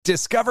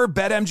Discover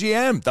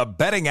BetMGM, the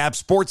betting app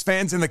sports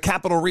fans in the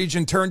capital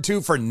region turn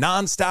to for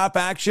nonstop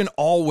action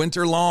all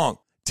winter long.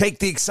 Take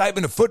the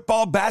excitement of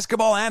football,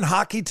 basketball, and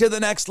hockey to the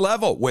next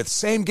level with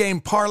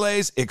same-game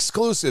parlays,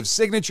 exclusive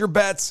signature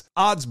bets,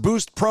 odds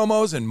boost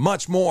promos, and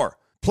much more.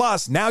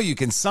 Plus, now you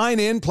can sign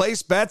in,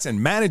 place bets,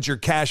 and manage your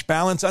cash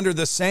balance under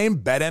the same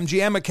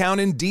BetMGM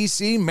account in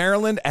D.C.,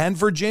 Maryland, and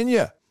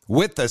Virginia.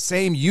 With the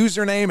same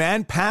username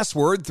and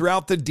password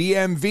throughout the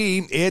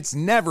DMV, it's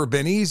never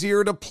been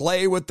easier to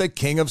play with the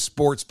king of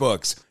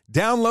sportsbooks.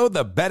 Download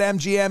the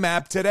BetMGM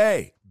app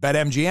today.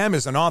 BetMGM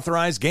is an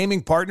authorized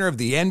gaming partner of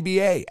the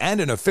NBA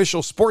and an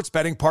official sports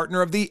betting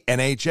partner of the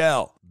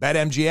NHL.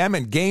 BetMGM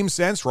and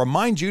GameSense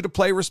remind you to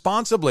play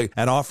responsibly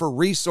and offer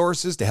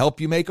resources to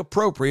help you make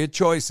appropriate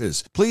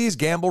choices. Please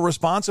gamble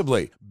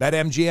responsibly.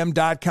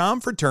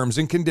 BetMGM.com for terms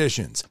and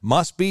conditions.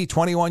 Must be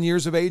 21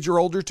 years of age or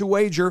older to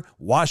wager.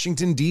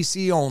 Washington,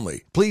 D.C.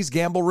 only. Please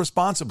gamble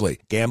responsibly.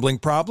 Gambling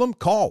problem?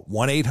 Call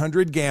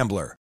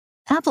 1-800-GAMBLER.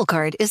 Apple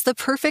Card is the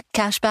perfect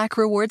cashback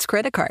rewards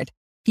credit card.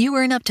 You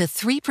earn up to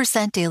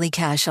 3% daily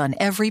cash on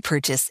every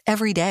purchase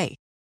every day.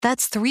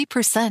 That's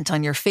 3%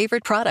 on your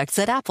favorite products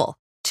at Apple,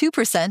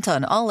 2%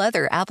 on all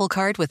other Apple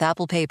Card with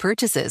Apple Pay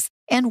purchases,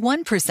 and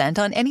 1%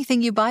 on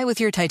anything you buy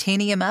with your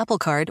titanium Apple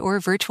Card or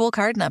virtual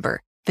card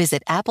number.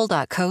 Visit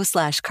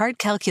apple.co/card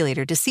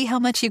calculator to see how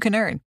much you can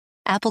earn.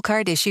 Apple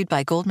Card issued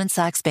by Goldman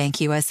Sachs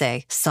Bank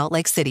USA, Salt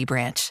Lake City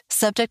branch.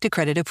 Subject to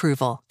credit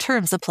approval.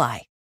 Terms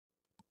apply.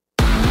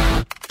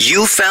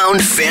 You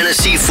found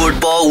Fantasy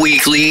Football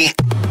Weekly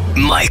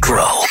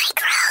Micro.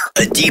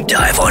 A deep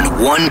dive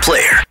on one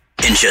player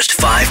in just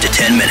 5 to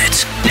 10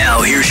 minutes.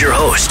 Now here's your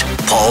host,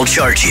 Paul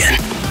Charchian.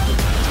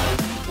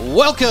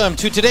 Welcome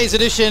to today's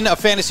edition of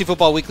Fantasy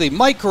Football Weekly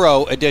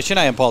Micro Edition.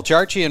 I am Paul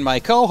Charchian, my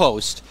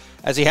co-host,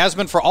 as he has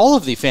been for all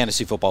of the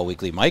Fantasy Football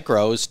Weekly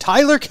Micros,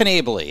 Tyler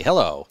Knabely.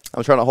 Hello.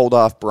 I'm trying to hold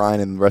off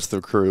Brian and the rest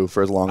of the crew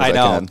for as long as I can.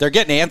 I know. They're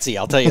getting antsy,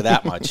 I'll tell you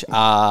that much.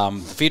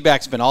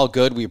 Feedback's been all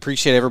good. We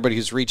appreciate everybody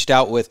who's reached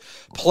out with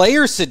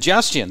player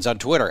suggestions on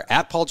Twitter,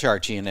 at Paul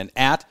Charchian and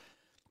at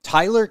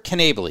Tyler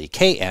Knabely,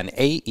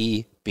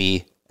 Knaeble.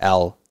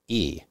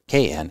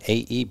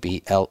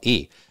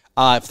 Knaeble.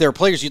 If there are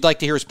players you'd like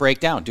to hear us break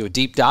down, do a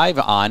deep dive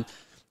on,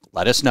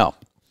 let us know.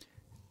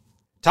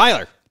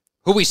 Tyler,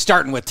 who are we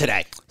starting with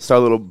today? Start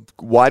a little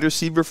wide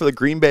receiver for the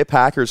Green Bay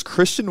Packers,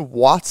 Christian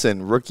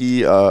Watson,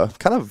 rookie,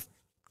 kind of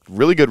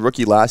really good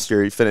rookie last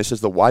year. He finished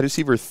as the wide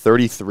receiver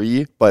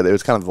 33, but it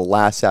was kind of the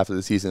last half of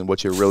the season,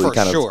 which you're really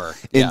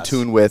in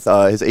tune with.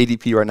 His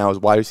ADP right now is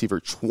wide receiver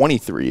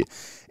 23.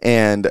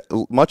 And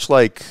much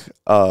like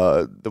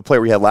the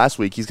player we had last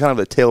week, he's kind of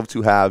the tale of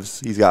two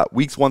halves. He's got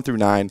weeks 1 through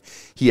 9.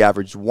 He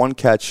averaged one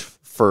catch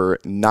for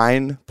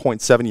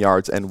 9.7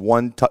 yards and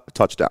one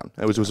touchdown.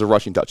 It was a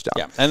rushing touchdown.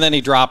 Yeah, and then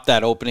he dropped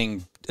that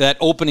opening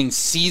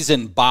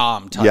season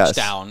bomb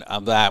touchdown.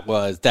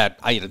 Yes.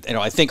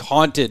 I think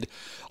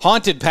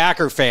haunted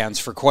Packer fans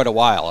for quite a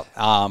while.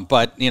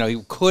 But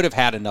he could have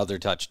had another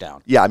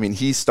touchdown. Yeah, I mean,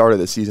 he started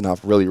the season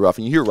off really rough,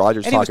 and you hear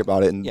Rodgers talk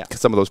about it in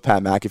some of those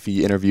Pat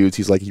McAfee interviews.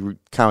 He's like, he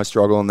kind of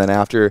struggled, and then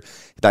after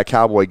that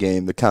Cowboy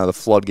game, the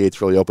floodgates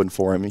really opened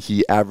for him.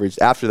 He averaged,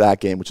 after that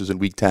game, which was in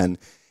Week 10,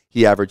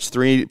 he averaged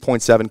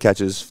 3.7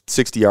 catches,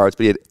 60 yards,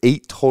 but he had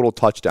 8 total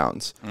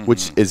touchdowns,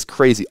 which is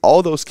crazy.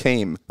 All those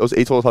 8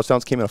 total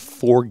touchdowns came in a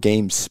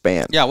 4-game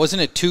span. Yeah,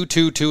 wasn't it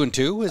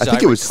 2-2-2-2? I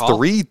think it was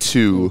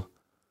 3-2.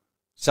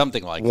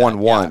 Something like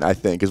 1-1, I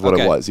think, is what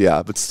it was,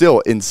 yeah. But still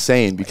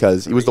insane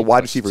because he was the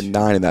wide receiver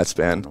 9 in that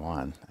span.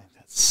 1.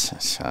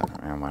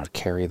 I'm going to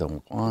carry the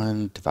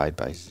 1, divide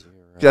by 0.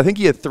 Yeah, I think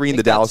he had 3 in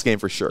the Dallas game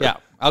for sure. Yeah,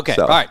 okay,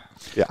 all right.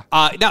 Yeah.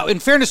 Now, in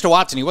fairness to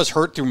Watson, he was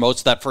hurt through most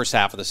of that first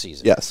half of the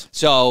season. Yes.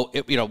 So,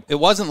 it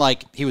wasn't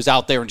like he was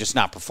out there and just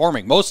not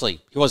performing.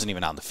 Mostly, he wasn't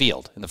even on the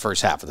field in the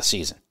first half of the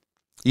season.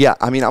 Yeah,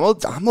 I mean, I'm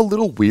a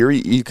little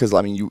weary because,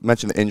 you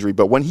mentioned the injury,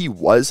 but when he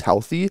was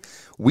healthy,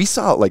 we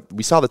saw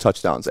the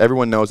touchdowns.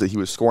 Everyone knows that he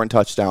was scoring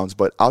touchdowns,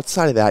 but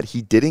outside of that,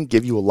 he didn't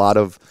give you a lot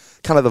of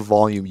kind of the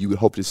volume you would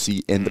hope to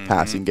see in the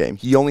passing game.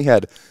 He only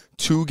had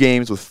 2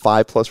 games with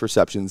 5+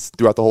 receptions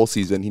throughout the whole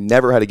season. He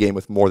never had a game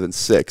with more than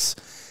 6.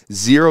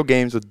 0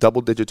 games with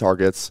double-digit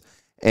targets,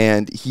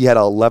 and he had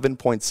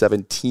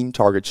 11.7 team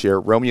target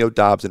share. Romeo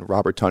Doubs and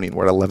Robert Tonyan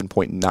were at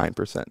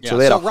 11.9%. Yeah,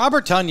 so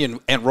Robert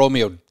Tonyan and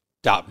Romeo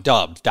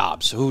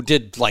Doubs, who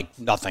did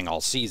nothing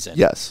all season,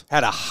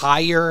 had a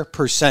higher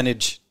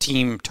percentage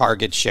team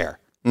target share.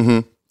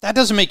 Mm-hmm. That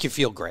doesn't make you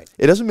feel great.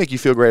 It doesn't make you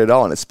feel great at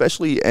all, and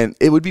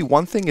it would be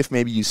one thing if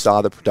maybe you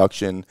saw the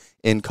production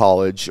in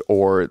college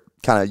or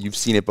kind of you've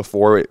seen it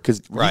before,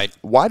 because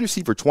wide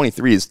receiver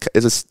 23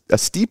 is a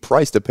steep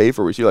price to pay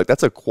for a receiver.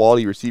 That's a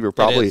quality receiver,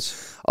 probably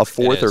a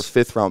 4th or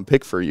 5th round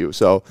pick for you.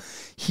 So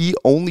he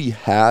only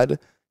had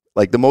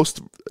Like the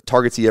most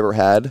targets he ever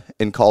had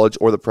in college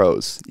or the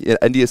pros.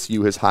 At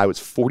NDSU, his high was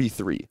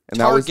 43. And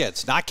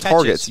targets, not catches.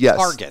 Targets,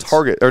 yes.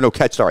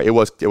 Catch. Sorry, it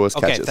was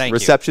okay, catches. Thank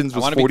Receptions you.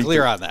 was 43. I want to be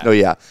clear on that. No,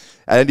 yeah.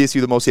 At NDSU,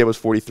 the most he had was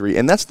 43.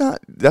 And that's not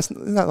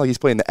like he's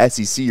playing the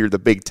SEC or the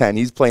Big Ten.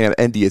 He's playing at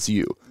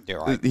NDSU.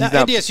 You're right.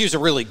 NDSU is a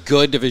really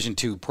good Division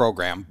II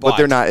program. But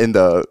they're not in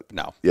the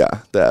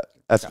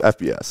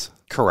FBS.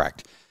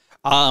 Correct.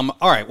 All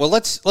right. Well,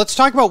 let's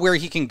talk about where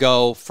he can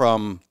go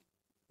from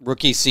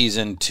rookie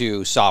season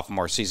to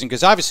sophomore season,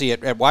 because obviously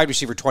at wide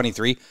receiver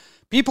 23,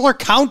 people are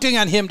counting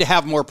on him to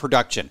have more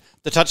production.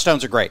 The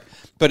touchdowns are great,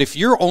 but if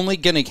you're only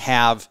going to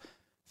have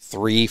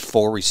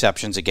 3-4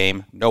 receptions a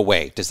game, no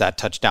way does that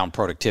touchdown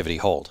productivity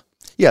hold.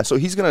 Yeah, so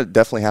he's going to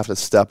definitely have to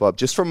step up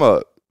just from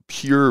a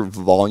pure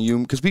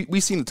volume, because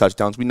we've seen the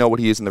touchdowns. We know what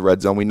he is in the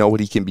red zone. We know what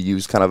he can be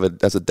used kind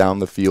of as a down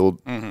the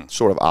field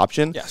sort of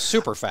option. Yeah,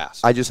 super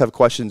fast. I just have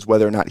questions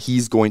whether or not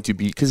he's going to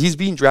be, because he's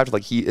being drafted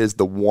like he is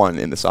the one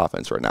in this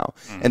offense right now.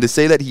 And to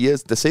say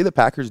the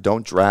Packers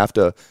don't draft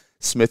a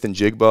Smith and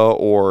Jigba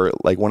or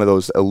like one of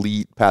those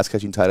elite pass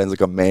catching tight ends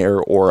like a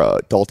Mayer or a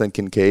Dalton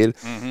Kincaid,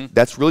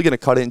 that's really going to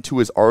cut into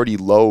his already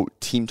low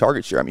team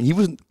target share. I mean, he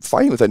wasn't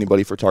fighting with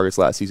anybody for targets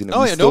last season.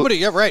 Nobody.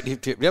 Yeah, right.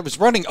 He was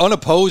running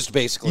unopposed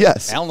basically.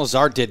 Yes. Alan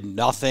Lazard did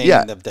nothing.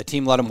 Yeah. The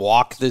team let him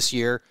walk this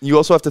year. You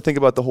also have to think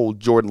about the whole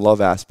Jordan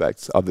Love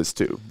aspect of this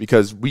too,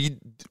 because we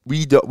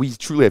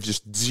truly have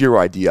just zero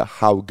idea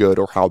how good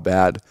or how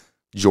bad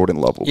Jordan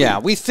Love will be. Yeah,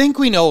 we think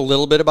we know a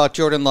little bit about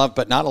Jordan Love,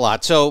 but not a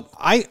lot. So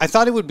I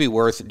thought it would be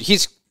worth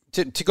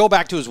to go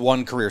back to his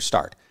one career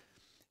start.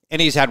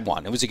 And he's had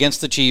one. It was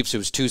against the Chiefs. It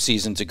was 2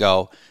 seasons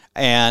ago.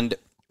 And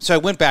so I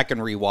went back and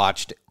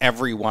rewatched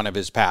every one of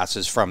his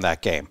passes from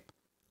that game.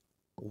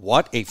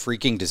 What a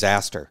freaking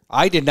disaster.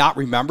 I did not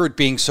remember it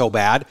being so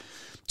bad.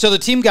 So the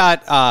team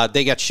got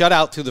shut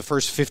out through the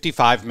first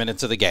 55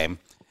 minutes of the game.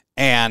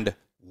 And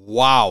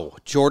wow,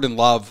 Jordan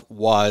Love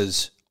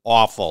was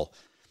awful.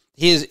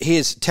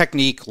 His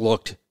technique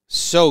looked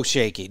so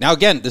shaky. Now,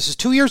 again, this is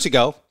 2 years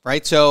ago,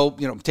 right? So,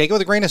 take it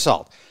with a grain of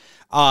salt.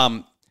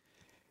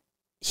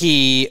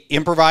 He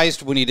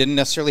improvised when he didn't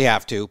necessarily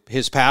have to.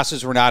 His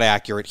passes were not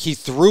accurate. He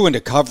threw into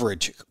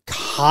coverage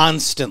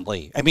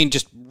constantly. I mean,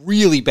 just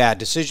really bad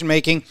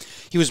decision-making.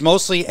 He was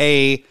mostly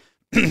a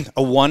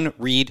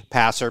one-read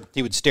passer.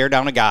 He would stare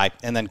down a guy,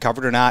 and then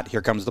covered or not,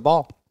 here comes the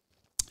ball.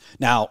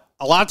 Now,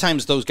 a lot of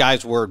times those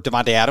guys were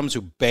Devontae Adams,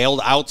 who bailed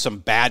out some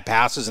bad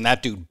passes, and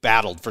that dude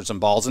battled for some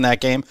balls in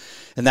that game,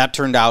 and that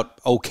turned out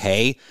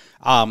okay.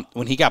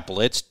 When he got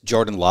blitzed,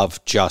 Jordan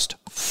Love just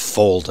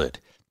folded.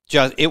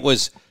 It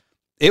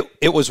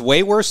was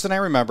way worse than I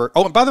remember.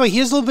 Oh, and by the way, he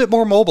is a little bit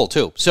more mobile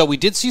too. So we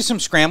did see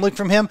some scrambling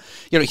from him.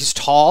 He's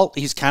tall,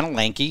 he's kind of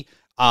lanky,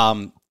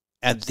 and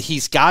he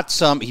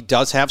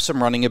does have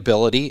some running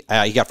ability.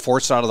 He got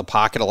forced out of the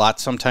pocket a lot,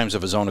 sometimes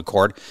of his own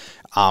accord.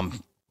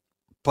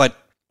 But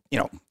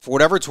for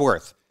whatever it's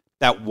worth,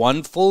 that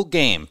one full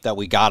game that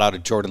we got out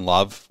of Jordan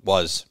Love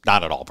was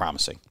not at all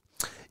promising.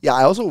 Yeah,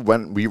 I also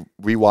we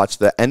rewatched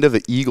the end of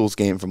the Eagles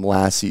game from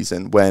last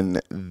season when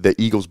the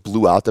Eagles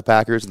blew out the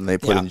Packers and they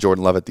put in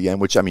Jordan Love at the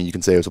end, which, I mean, you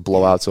can say it was a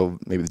blowout, so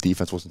maybe the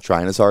defense wasn't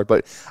trying as hard.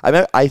 But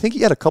I think he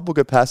had a couple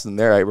good passes in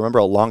there. I remember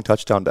a long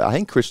touchdown to, I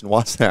think, Christian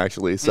Watson,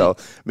 actually. So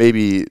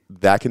maybe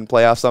that can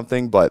play off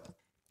something, but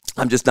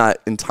I'm just not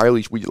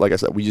entirely, like I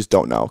said, we just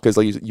don't know. Because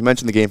like you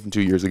mentioned the game from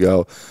 2 years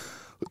ago.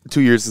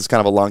 2 years is kind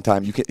of a long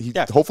time. He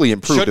hopefully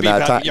improved in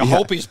that time. You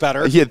hope he's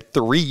better. He had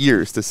 3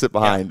 years to sit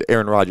behind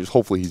Aaron Rodgers.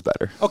 Hopefully he's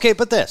better. Okay,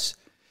 but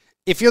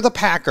if you're the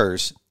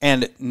Packers,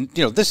 and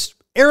this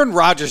Aaron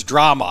Rodgers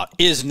drama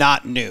is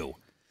not new.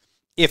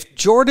 If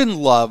Jordan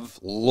Love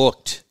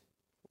looked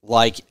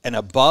like an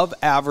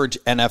above-average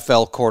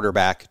NFL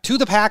quarterback to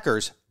the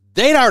Packers,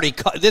 they'd already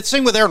cut. This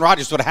thing with Aaron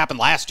Rodgers would have happened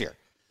last year.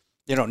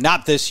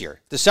 Not this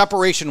year. The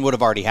separation would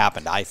have already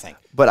happened, I think.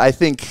 But I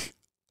think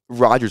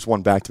Rodgers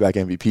won back-to-back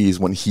MVPs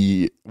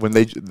when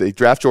they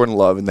draft Jordan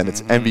Love, and then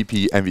it's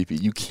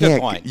MVP.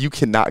 You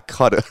cannot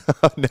cut an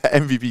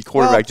MVP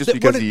quarterback just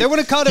because they would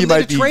have cut him.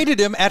 They'd have traded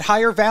him at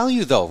higher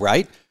value, though,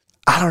 right?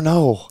 I don't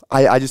know.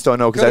 I just don't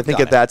know, because I think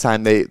at that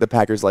time the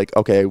Packers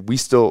okay, we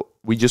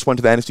just went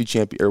to the NFC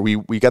champion, or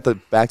we got the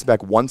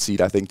back-to-back 1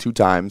 seed, I think, 2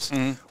 times.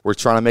 We're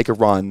trying to make a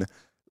run.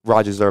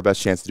 Rodgers is our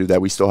best chance to do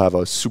that. We still have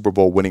a Super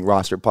Bowl winning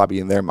roster probably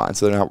in their mind,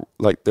 so they're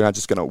not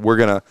just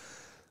gonna.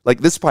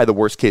 This is probably the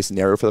worst case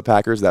scenario for the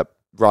Packers, that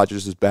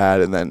Rodgers is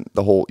bad, and then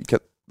the whole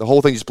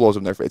thing just blows up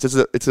in their face.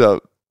 It's a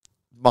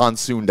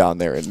monsoon down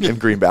there in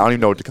Green Bay. I don't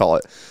even know what to call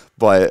it,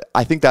 but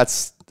I think back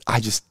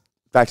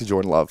to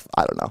Jordan Love.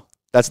 I don't know.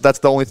 That's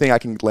the only thing I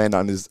can land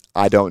on is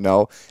I don't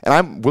know, and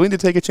I'm willing to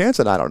take a chance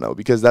on I don't know,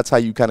 because that's how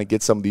you kind of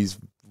get some of these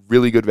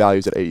really good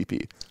values at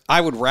ADP.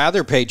 I would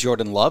rather pay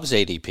Jordan Love's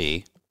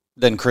ADP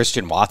than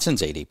Christian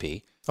Watson's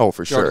ADP. Oh,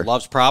 for sure. Jordan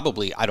Love's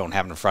probably, I don't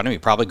have it in front of me,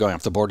 probably going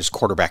off the board as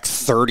quarterback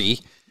 30.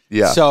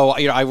 Yeah. So,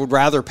 I would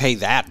rather pay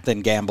that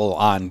than gamble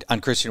on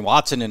Christian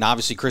Watson, and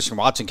obviously Christian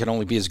Watson can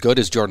only be as good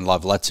as Jordan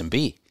Love lets him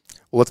be.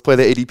 Well, let's play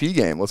the ADP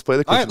game. Let's play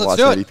the Christian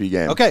Watson ADP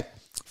game. Okay.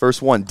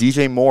 First one,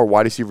 DJ Moore,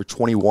 wide receiver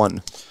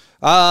 21.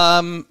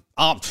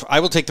 I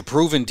will take the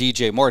proven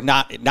DJ Moore.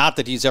 Not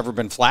that he's ever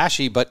been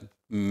flashy, but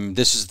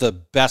this is the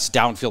best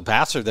downfield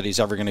passer that he's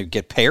ever going to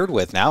get paired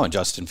with now in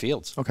Justin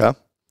Fields. Okay.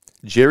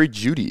 Jerry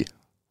Jeudy,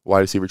 wide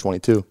receiver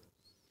 22.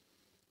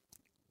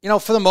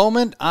 For the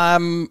moment,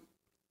 I'm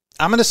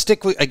going to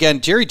stick with,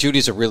 again, Jerry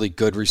Judy's a really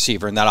good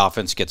receiver, and that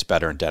offense gets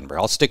better in Denver.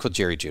 I'll stick with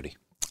Jerry Jeudy.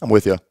 I'm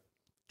with you.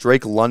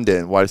 Drake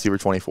London, wide receiver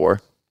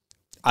 24.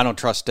 I don't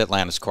trust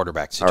Atlanta's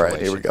quarterback situation. All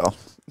right, here we go.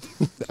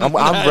 I'm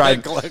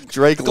right.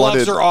 Drake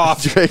Gloves London. Are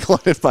off. Drake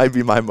London might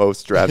be my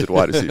most drafted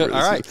wide receiver.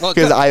 All right.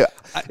 Because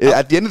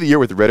at the end of the year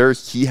with Ritter,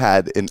 he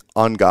had an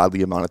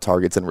ungodly amount of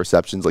targets and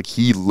receptions. Like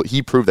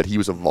he proved that he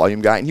was a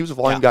volume guy, and he was a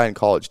volume guy in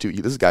college too.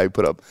 This is a guy who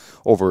put up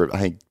over, I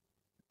think,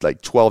 like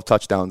 12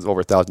 touchdowns, over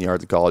 1,000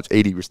 yards in college,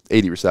 80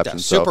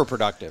 receptions. Yeah, super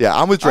productive. Yeah,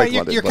 I'm with Drake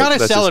London. You're kind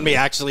of selling me,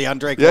 actually, on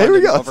Drake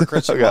London over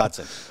Christian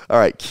Watson. All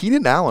right,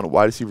 Keenan Allen,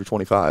 wide receiver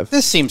 25.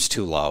 This seems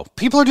too low.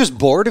 People are just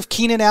bored of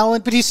Keenan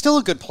Allen, but he's still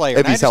a good player.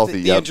 If he's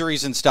healthy, the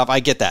injuries and stuff, I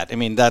get that. I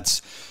mean,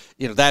 that's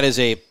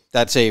a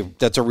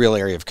real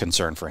area of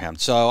concern for him.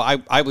 So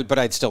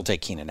I'd still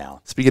take Keenan Allen.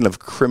 Speaking of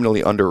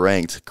criminally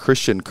underranked,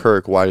 Christian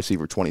Kirk, wide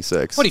receiver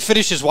 26. What, he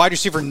finished as wide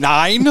receiver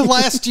 9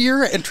 last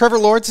year, and Trevor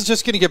Lawrence is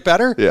just going to get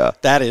better? Yeah.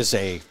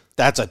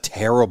 That's a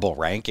terrible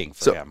ranking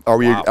for him. Are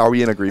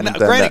we in agreement?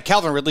 Granted,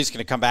 Calvin Ridley's going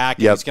to come back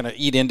and he's going to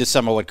eat into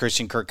some of what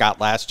Christian Kirk got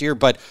last year,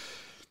 but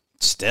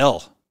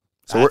still.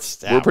 So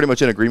we're pretty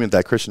much in agreement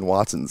that Christian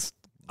Watson's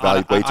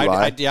valued way too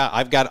high.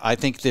 I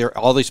think they're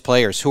all these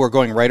players who are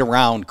going right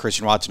around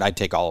Christian Watson. I'd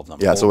take all of them.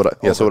 Yeah, so would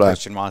I.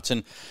 Christian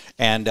Watson,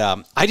 and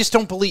I just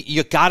don't believe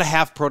you got to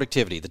have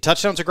productivity. The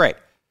touchdowns are great,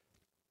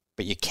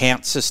 but you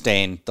can't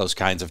sustain those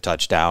kinds of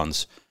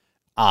touchdowns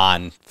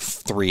on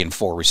 3 and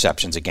 4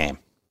 receptions a game.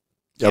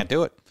 Can't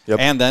do it. Yep.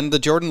 And then the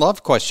Jordan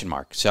Love question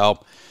mark.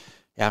 So,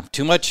 yeah,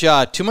 too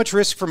much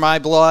risk for my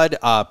blood,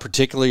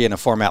 particularly in a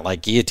format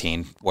like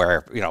Guillotine,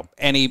 where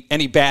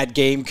any bad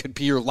game could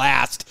be your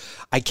last.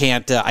 I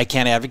can't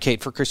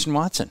advocate for Christian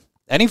Watson.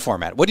 Any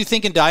format. What do you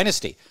think in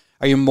Dynasty?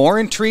 Are you more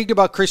intrigued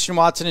about Christian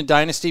Watson in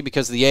Dynasty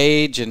because of the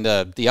age and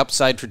the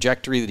upside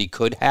trajectory that he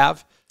could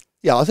have?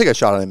 Yeah, I'll take a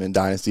shot at him in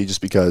Dynasty just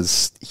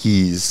because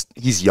he's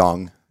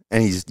young.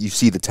 And you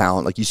see the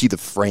talent, like you see the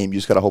frame. You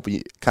just got to hope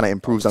he kind of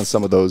improves on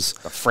some of those.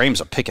 The frame's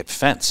a picket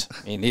fence.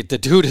 I mean, the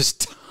dude is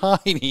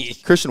tiny.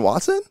 Christian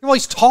Watson? Well,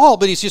 he's tall,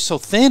 but he's just so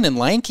thin and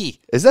lanky.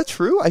 Is that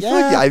true? I feel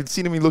like I've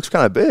seen him. He looks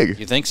kind of big.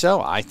 You think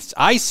so?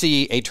 I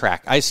see a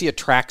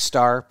track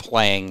star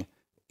playing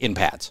in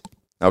pads.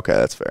 Okay,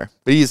 that's fair.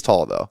 But he is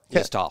tall, though.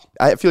 He's tall.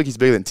 I feel like he's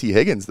bigger than T.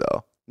 Higgins,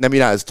 though. I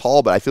mean, not as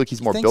tall, but I feel like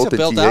he's more built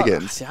than T.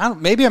 Higgins.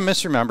 Maybe I'm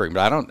misremembering,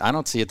 but I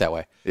don't see it that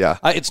way. Yeah,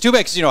 it's too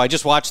bad because I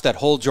just watched that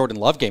whole Jordan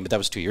Love game, but that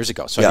was 2 years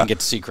ago, so I didn't get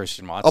to see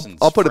Christian Watson.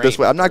 I'll put it this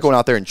way: I'm not going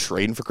out there and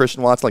trading for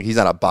Christian Watson. Like he's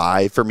not a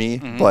buy for me.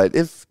 Mm-hmm. But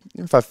if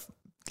I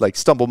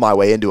stumble my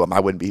way into him, I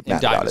wouldn't be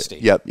mad about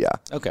it. Yep. Yeah.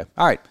 Okay.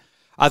 All right.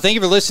 Thank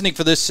you for listening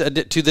to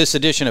this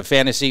edition of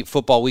Fantasy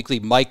Football Weekly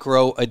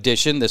Micro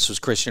Edition. This was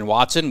Christian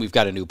Watson. We've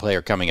got a new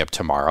player coming up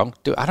tomorrow.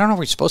 I don't know if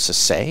we're supposed to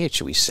say.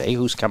 Should we say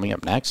who's coming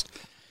up next?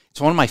 It's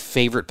one of my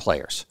favorite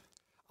players.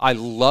 I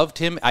loved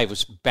him. I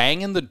was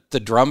banging the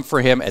drum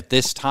for him at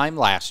this time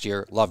last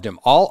year. Loved him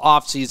all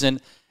offseason.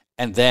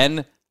 And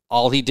then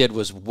all he did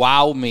was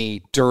wow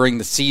me during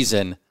the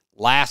season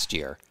last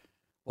year.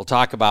 We'll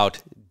talk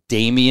about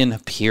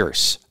Dameon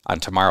Pierce on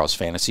tomorrow's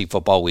Fantasy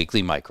Football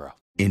Weekly Micro.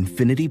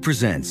 Infinity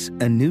presents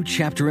a new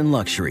chapter in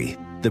luxury.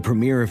 The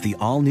premiere of the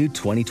all-new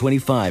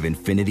 2025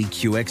 Infinity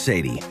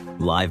QX80.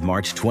 Live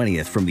March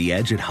 20th from the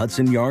Edge at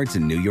Hudson Yards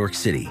in New York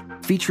City.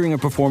 Featuring a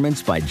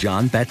performance by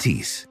John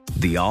Batiste.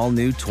 The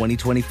all-new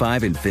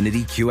 2025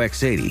 Infinity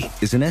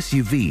QX80 is an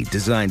SUV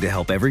designed to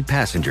help every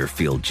passenger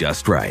feel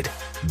just right.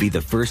 Be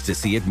the first to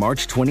see it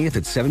March 20th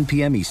at 7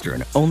 p.m.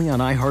 Eastern, only on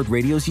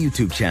iHeartRadio's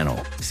YouTube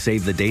channel.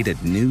 Save the date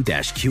at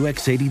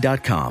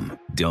new-QX80.com.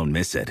 Don't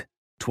miss it.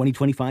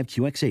 2025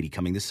 QX80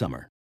 coming this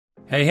summer.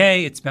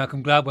 Hey, it's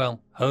Malcolm Gladwell,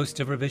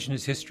 host of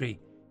Revisionist History.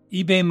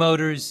 eBay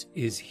Motors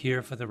is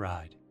here for the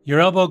ride.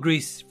 Your elbow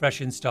grease, fresh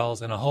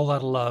installs, and a whole lot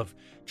of love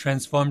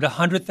transformed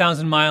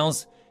 100,000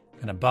 miles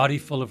and a body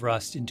full of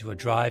rust into a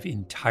drive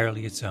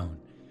entirely its own.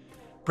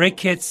 Brake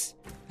kits,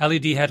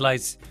 LED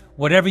headlights,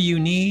 whatever you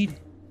need,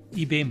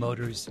 eBay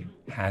Motors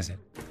has it.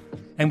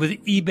 And with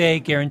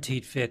eBay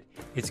Guaranteed Fit,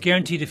 it's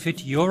guaranteed to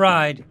fit your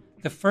ride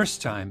the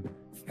first time,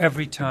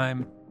 every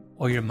time,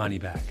 or your money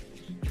back.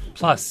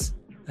 Plus,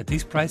 at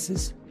these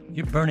prices,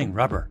 you're burning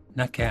rubber,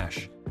 not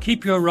cash.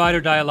 Keep your ride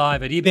or die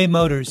alive at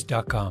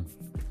ebaymotors.com.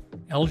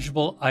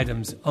 Eligible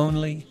items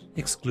only.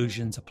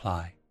 Exclusions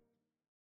apply.